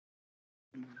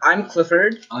I'm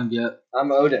Clifford,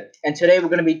 I'm Odin. and today we're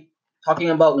going to be talking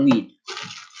about weed.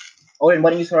 Odin, why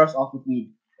don't you start us off with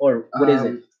weed? Or what is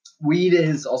it? Weed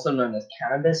is also known as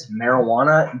cannabis,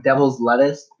 marijuana, devil's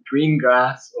lettuce, green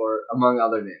grass, or among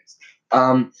other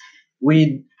names.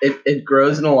 Weed it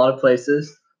grows in a lot of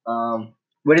places.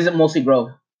 Where does it mostly grow?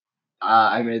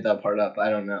 I made that part up. I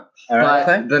don't know. All right,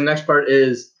 But okay. the next part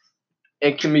is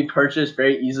it can be purchased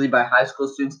very easily by high school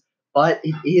students, but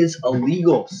it is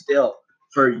illegal still.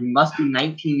 You must be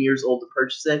 19 years old to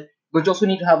purchase it. But you also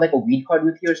need to have like a weed card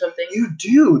with you or something? You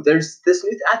do. There's this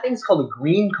new. I think it's called a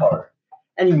green card,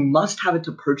 and you must have it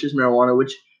to purchase marijuana,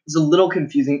 which is a little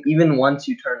confusing even once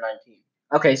you turn 19.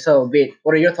 Okay, so wait,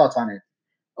 what are your thoughts on it?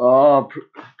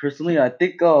 Personally, I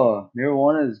think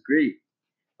marijuana is great.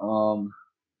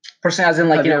 Personally, as in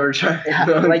like, Have you you know, ever tried?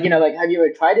 like, have you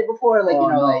ever tried it before? Like, no,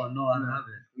 like, no, I haven't.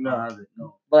 No. I haven't.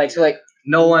 No. but like, so like,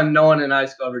 No one in high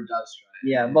school ever does try it.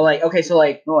 yeah, but like, okay, so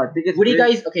like, No, I think it's. what do you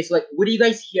great. guys, okay, so like, what do you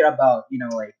guys hear about,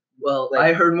 like, Well, like-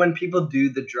 I heard when people do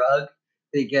the drug,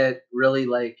 they get really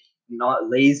like not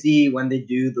lazy when they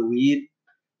do the weed,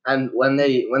 and when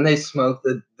they smoke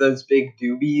those big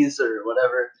doobies or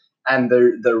whatever, and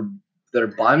their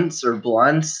bunts or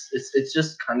blunts, it's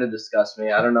just kind of disgusts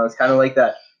me. I don't know. It's kind of like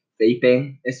that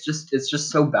vaping. It's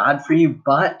just so bad for you.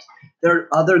 But there are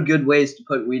other good ways to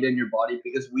put weed in your body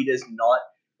because weed is not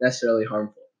necessarily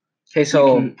harmful. okay,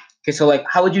 so, You like,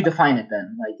 how would you define it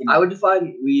then? Like, I would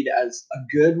define weed as a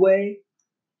good way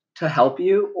to help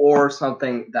you or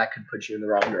something that could put you in the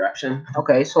wrong direction.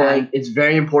 okay, so like, And it's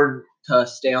very important to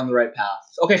stay on the right path.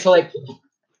 okay, so like,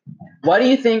 why do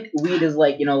you think weed is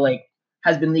like, like,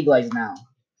 has been legalized now?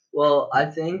 Well, I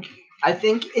think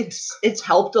it's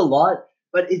helped a lot,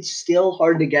 but it's still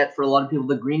hard to get for a lot of people.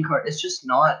 The green card, it's just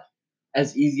not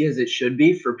as easy as it should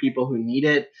be for people who need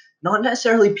it. Not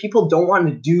necessarily people don't want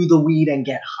to do the weed and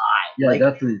get high. Yeah, Like,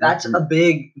 definitely. that's a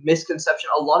big misconception.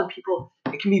 A lot of people,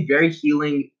 it can be very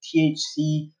healing.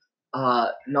 THC,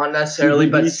 not necessarily,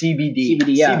 but CBD.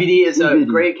 CBD, yeah. CBD is a CBD.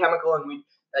 great chemical in weed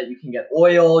that you can get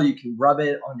oil. You can rub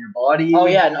it on your body. Oh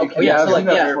yeah, no, You okay, can- yeah, I've so like, seen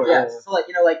that yeah, before, yeah, yeah. so like,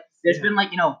 like, there's been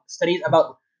like, studies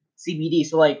about CBD.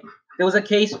 So like, there was a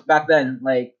case back then,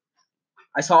 like,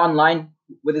 I saw online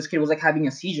where this kid was like having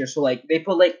a seizure. So like, they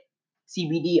put like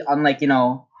CBD on like,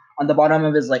 on the bottom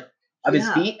of his like of his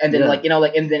Yeah. feet, and then Yeah. like,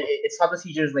 like, and then it stopped the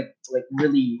seizures like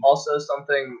really. Also,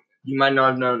 something you might not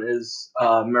have known is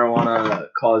marijuana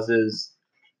causes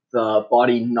the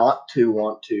body not to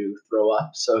want to throw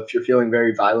up. So if you're feeling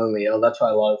very violently ill, that's why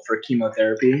a lot of for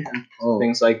chemotherapy and Oh.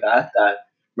 things like that, that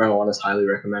marijuana is highly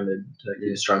recommended to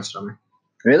get a strong stomach.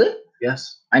 Really?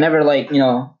 Yes. I never like knew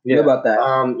about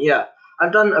that. Yeah.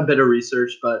 I've done a bit of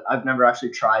research, but I've never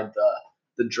actually tried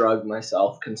the drug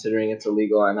myself, considering it's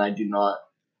illegal, and I do not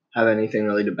have anything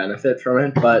really to benefit from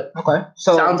it. But Okay,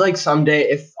 so sounds like someday,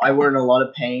 if I were in a lot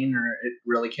of pain or it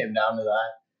really came down to that,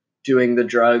 doing the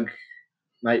drug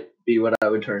might be what I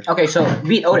would turn to. okay, so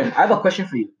Odin, I have a question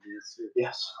for you.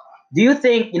 Yes. Do you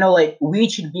think like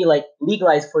weed should be like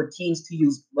legalized for teens to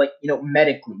use like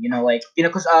medically?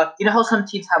 Because how some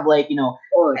teens have like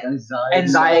Oh, like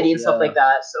anxiety and stuff like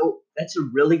that. So that's a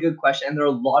really good question, and there are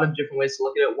a lot of different ways to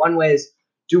look at it. One way is,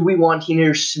 do we want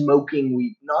teenagers smoking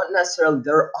weed? Not necessarily.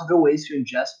 There are other ways to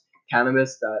ingest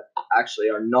cannabis that actually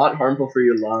are not harmful for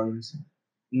your lungs.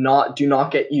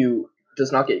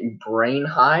 Does not get you brain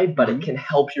high, but it can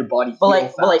help your body But heal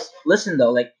like, but like, fast. listen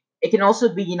though, like it can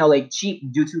also be like cheap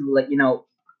due to like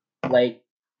like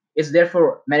it's there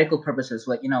for medical purposes.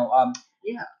 Like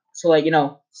Yeah. So like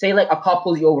say like a cop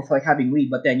pulls you over for like having weed,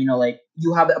 but then like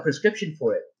you have a prescription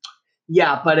for it.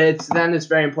 Yeah, but it's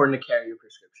very important to carry your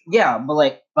prescription. Yeah, but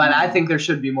like, But I think there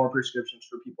should be more prescriptions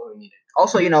for people who need it.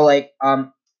 also like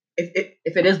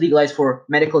if it is legalized for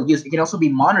medical use, it can also be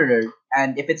monitored,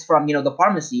 and if it's from the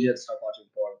pharmacy, You stop watching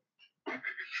porn.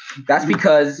 that's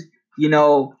because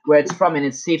where it's from, and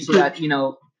it's safe, so that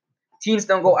teens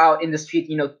don't go out in the street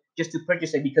just to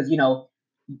purchase it, because you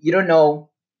don't know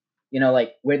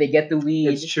like where they get the weed.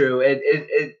 It's true. It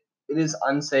is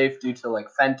unsafe due to like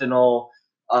fentanyl.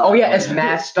 Oh, yeah, like it's-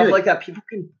 meth, stuff dude. like that. People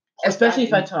can put Especially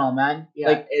that in- fentanyl, man. Yeah,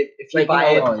 Like, if you like, buy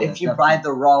oh, yeah, if you buy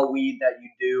the raw weed that you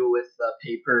do with the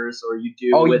papers, or you do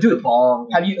with the dude, bong.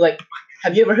 have you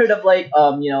ever heard of like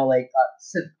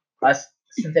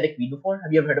synthetic weed before?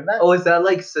 Have you ever heard of that? Oh, is that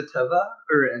like sativa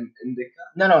or an indica?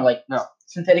 No, like No.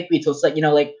 synthetic weed. So it's like you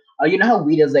know how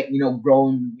weed is like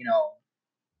grown,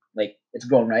 like it's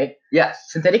grown, right? Yes.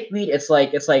 Synthetic weed, it's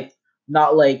like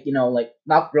not like like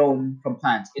not grown from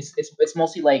plants. It's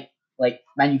mostly like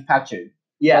manufactured.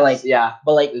 Yes. like- yeah.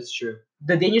 But like It's true.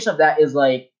 the dangers of that is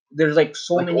like there's like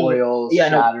so Like many oils, yeah,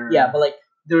 no, shatter. yeah, but like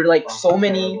there are like so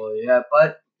many. Terrible, yeah,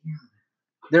 but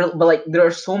There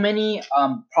are so many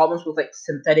problems with like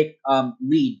synthetic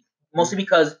weed, mostly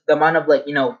because the amount of like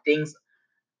things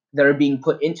that are being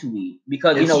put into weed.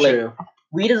 Because it's like true.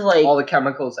 weed is like All the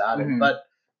chemicals added, Mhm. but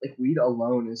like weed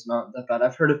alone is not that bad.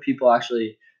 I've heard of people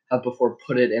actually have before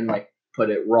put it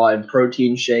raw in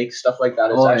protein shakes, stuff like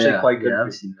that. It's actually quite good. Yeah, for I've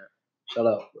you. seen that. Shut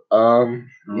up.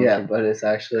 Yeah, Okay. but it's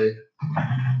actually.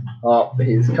 Oh,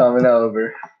 he's coming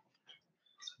over.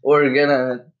 We're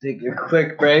gonna take a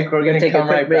quick break. We're gonna take come a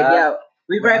quick right break. back. Yeah,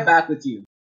 we'll be right back with you.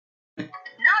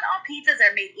 Not all pizzas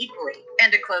are made equally,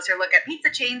 and a closer look at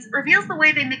pizza chains reveals the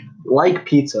way they make. Like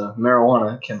pizza,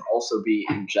 marijuana can also be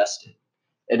ingested.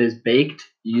 It is baked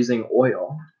using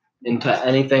oil into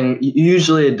anything,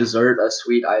 usually a dessert, a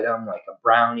sweet item like a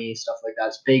brownie, stuff like that.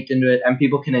 It's baked into it, and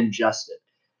people can ingest it.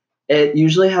 It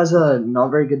usually has a not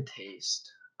very good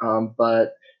taste,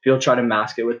 but people try to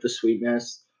mask it with the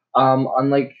sweetness.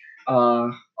 Unlike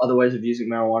other ways of using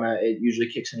marijuana, it usually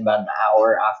kicks in about an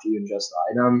hour after you ingest the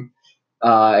item.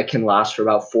 It can last for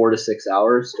about 4 to 6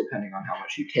 hours, depending on how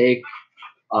much you take.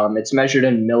 It's measured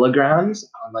in milligrams,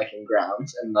 unlike in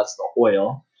grams, and that's the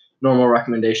oil. Normal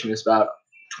recommendation is about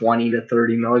 20 to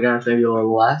 30 milligrams, maybe a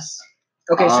little less.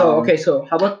 Okay, so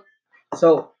how about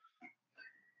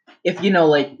if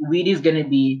like weed is gonna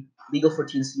be legal for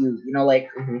teens to use, like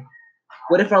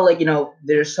what if like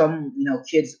there's some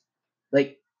kids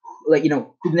like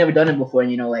who've never done it before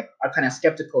and like are kind of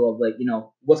skeptical of like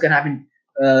what's gonna happen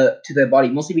to their body,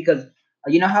 mostly because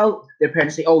how their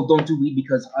parents say, oh, don't do weed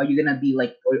because you're gonna be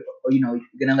like or you're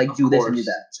gonna like do this and do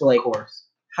that. So like Of course.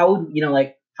 how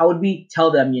would how would we tell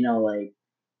them like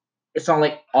it's not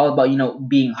like all about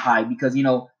being high, because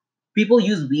people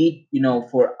use weed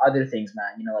for other things,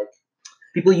 man. Like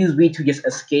people use weed to just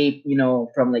escape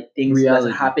from like things Reality.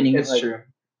 that's happening, It's like true.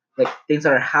 like things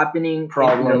that are happening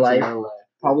Problems in their life,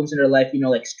 problems in their life,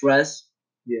 like stress.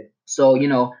 Yeah. So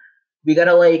we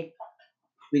gotta like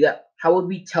how would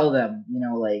we tell them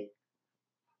like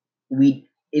weed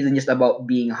isn't just about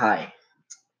being high?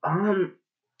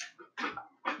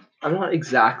 I'm not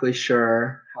exactly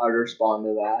sure how to respond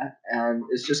to that, and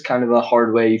it's just kind of a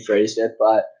hard way you phrased it,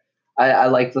 but I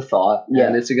like the thought, Yeah.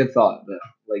 and it's a good thought, but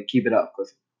like keep it up, Cliff.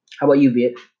 How about you,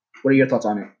 Viet? What are your thoughts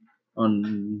on it?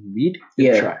 On weed,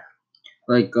 Yeah. Try.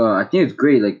 like I think it's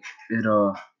great. Like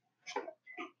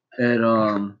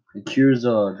it cures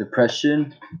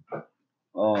depression.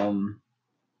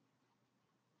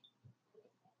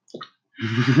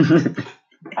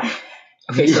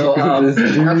 Okay, so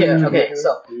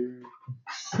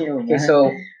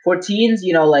so for teens,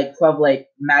 like who have like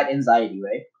mad anxiety,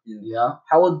 right? Yeah.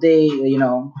 How would they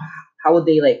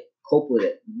like cope with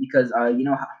it? Because okay,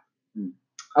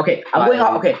 I'm going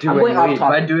off. Okay, I'm going off By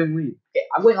topic. doing weed. Okay,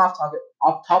 I'm going off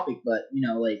topic, but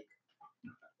like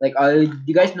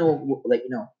you guys know like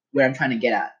where I'm trying to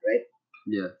get at, right?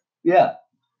 Yeah. Yeah.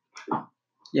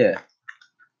 Yeah.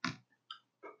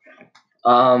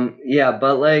 Yeah,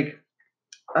 but like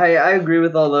I agree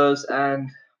with all those, and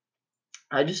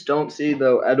I just don't see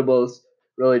though edibles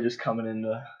really just coming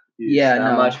into use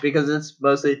that much, because it's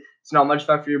not much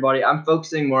fat for your body. I'm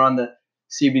focusing more on the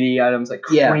CBD items like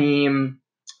cream,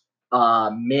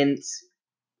 mint.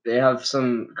 They have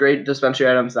some great dispensary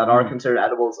items that are considered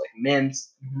edibles, like mint.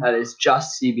 That is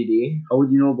just CBD. How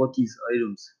would you know about these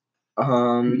items?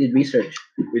 We did research.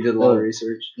 We did a lot of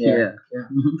research. Yeah.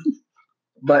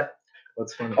 But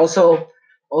What's funny? also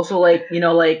like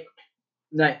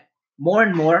like more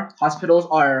and more hospitals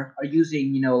are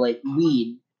using like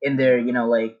weed in their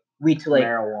like weed to like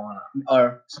marijuana,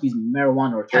 or excuse me,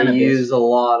 marijuana or they cannabis. use a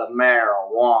lot of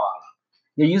marijuana.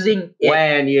 They're using it.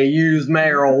 When you use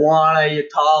marijuana, you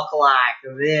talk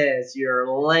like this. You're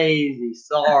lazy.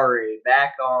 Sorry.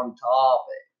 Back on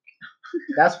topic.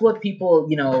 That's what people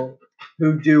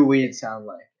Who do weed sound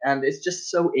like, and it's just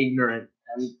so ignorant.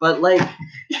 But like,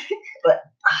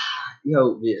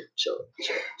 yo, yeah, chill.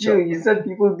 Yo, you said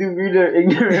people do weed are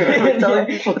ignorant. We're telling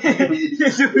people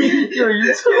to do weed. Yo,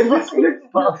 you're so fucking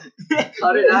dumb.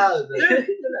 Cut it out.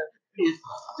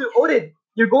 Dude, Odin,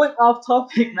 you're going off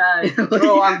topic, man.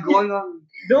 Bro, I'm going on.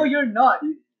 No, you're not.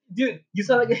 Dude, you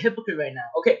sound like a hypocrite right now.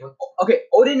 Okay,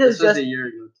 Odin is This was just a year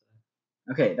ago.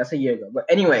 okay. That's a year ago. But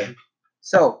anyway,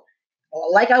 so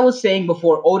like I was saying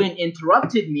before, Odin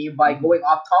interrupted me by going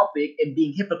off topic and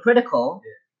being hypocritical.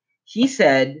 Yeah. He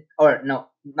said, or no,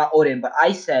 not Odin, but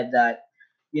I said that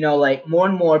like more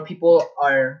and more people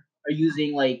are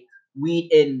using like weed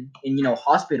in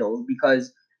hospitals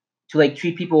because to like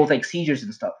treat people with like seizures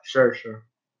and stuff. Sure.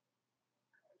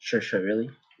 Sure, really?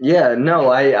 Yeah, no,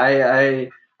 I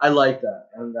like that,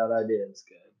 and that idea is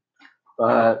good.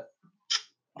 But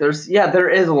there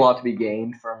is a lot to be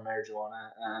gained from marijuana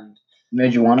and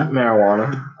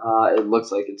Marijuana. It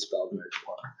looks like it's spelled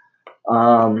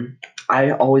marijuana.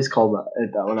 I always call it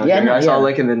that when I was young. I saw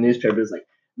like in the newspapers like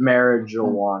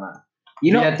marijuana.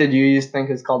 You know, Yeah, did you used to think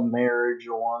it's called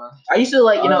marijuana? I used to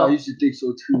like I used to think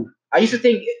so too. I used to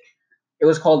think it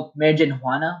was called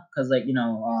marijuana because like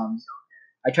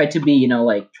I tried to be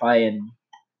like try and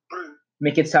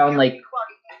make it sound like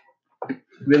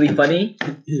really funny.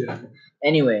 Yeah.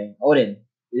 Anyway, Odin.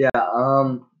 Yeah,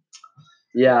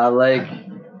 like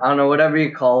I don't know, whatever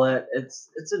you call it, it's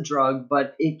a drug,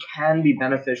 but it can be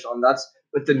beneficial, and that's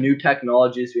with the new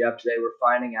technologies we have today. We're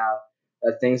finding out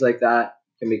that things like that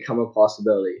can become a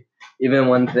possibility, even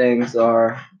when things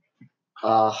are,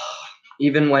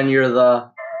 even when you're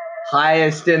the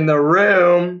highest in the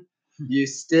room, you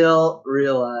still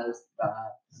realize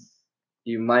that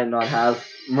you might not have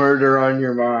murder on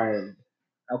your mind.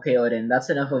 Okay, Odin, that's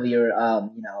enough of your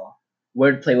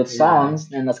wordplay with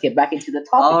songs, and let's get back into the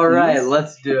topic. All right, please.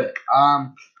 let's do it.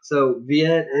 So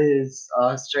Viet is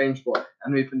a strange boy,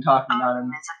 and we've been talking about him.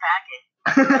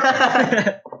 It's a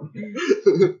faggot.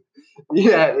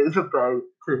 Yeah, it's a faggot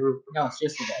too. No,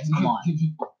 seriously, guys, come on.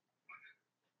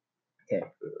 Okay.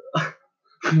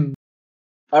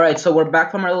 All right, so we're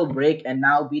back from our little break, and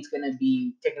now Beat's gonna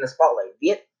be taking the spotlight.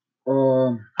 Beat.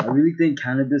 I really think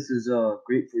cannabis is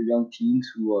great for young teens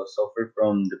who suffer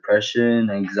from depression,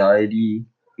 anxiety,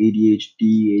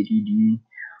 ADHD, ADD.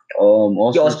 All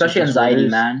Yo, sorts of especially anxiety,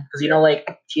 disorders. man, because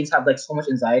like teens have like so much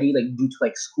anxiety, like due to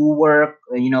like schoolwork,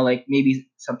 like maybe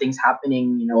something's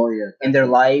happening, in their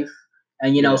life,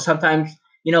 and Yeah. sometimes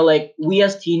like we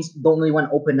as teens don't really want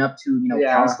to open up to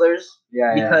Yeah. counselors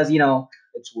because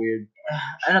It's weird.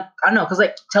 I don't know, because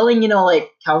like telling like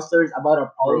counselors about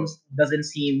our problems doesn't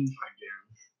seem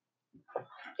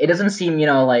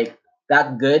like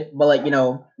that good, but like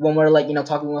when we're like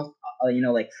talking with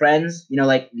like friends,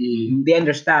 like they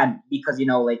understand because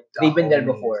like they've been there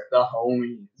before. The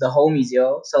homies,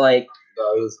 yo. So like,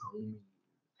 Those homies.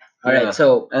 all Yeah. right,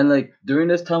 so And like during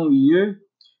this time of year,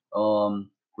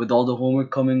 with all the homework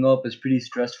coming up, it's pretty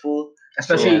stressful.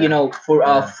 especially Yeah.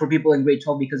 for people in grade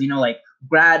 12 because like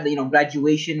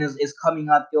graduation is coming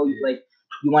up, yo. Like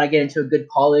you want to get into a good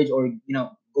college or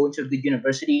go into a good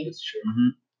university. It's true.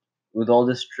 With all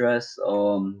the stress,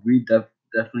 weed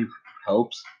definitely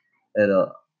helps. It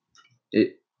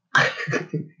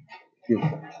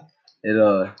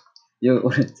yo,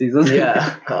 say something.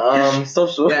 Yeah. Stop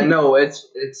showing. Yeah. No. It's.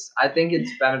 I think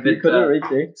it's You benefit put it to right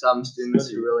there. some students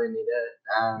who really need it,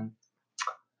 and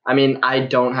I mean, I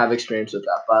don't have experience with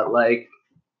that, but like,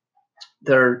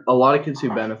 there are a lot of kids who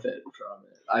benefit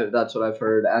from it. That's what I've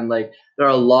heard, and like, there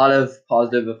are a lot of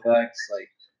positive effects. Like,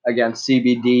 again,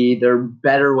 CBD. There are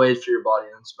better ways for your body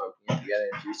than smoking. If you get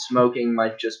into smoking,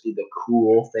 might just be the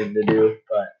cool thing to do,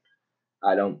 but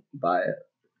I don't buy it.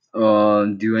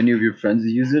 Do any of your friends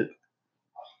use it?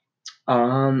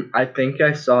 I think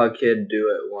I saw a kid do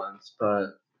it once, but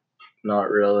not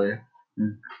really.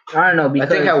 I don't know,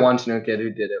 because I think I once knew a kid who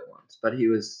did it once, but he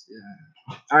was.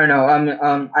 I don't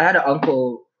know. I had an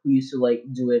uncle who used to like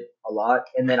do it a lot,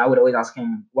 and then I would always ask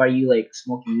him, "Why are you like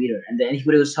smoking weed?" And then he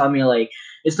would always tell me like,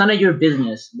 "It's none of your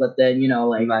business." But then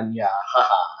like, Man, yeah,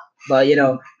 haha. but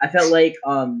I felt like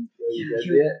You good?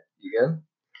 Viet? You good?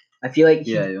 I feel like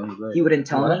Yeah, you're right. he wouldn't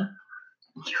tell me.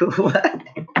 What?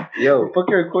 Yo, Fuck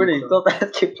your recording. Stop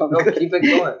asking. no, keep it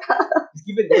going. Just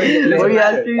keep it going. What are you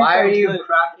asking? Why are you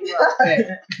cracking up?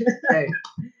 Hey,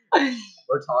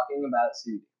 we're talking about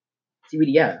CBD.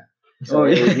 CBD, yeah. So Oh,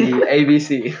 yeah.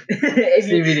 ABC.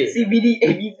 CBD. CBD,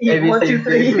 ABC, 1, 2,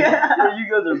 3. You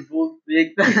guys are both big.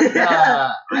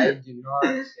 Nah, I do not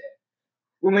say.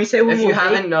 When we say If you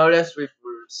haven't noticed,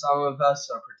 some of us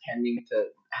are pretending to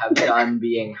have done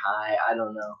being high. I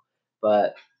don't know,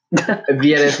 but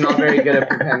Viet is not very good at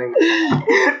pretending.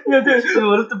 Yeah, dude, so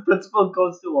what if the principal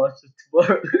goes to watch this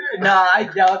tomorrow? Nah, I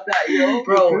doubt that, yo.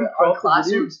 Bro, our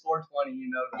classroom's 420. You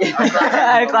know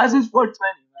that. Our classroom's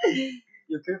 420.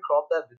 You can crop that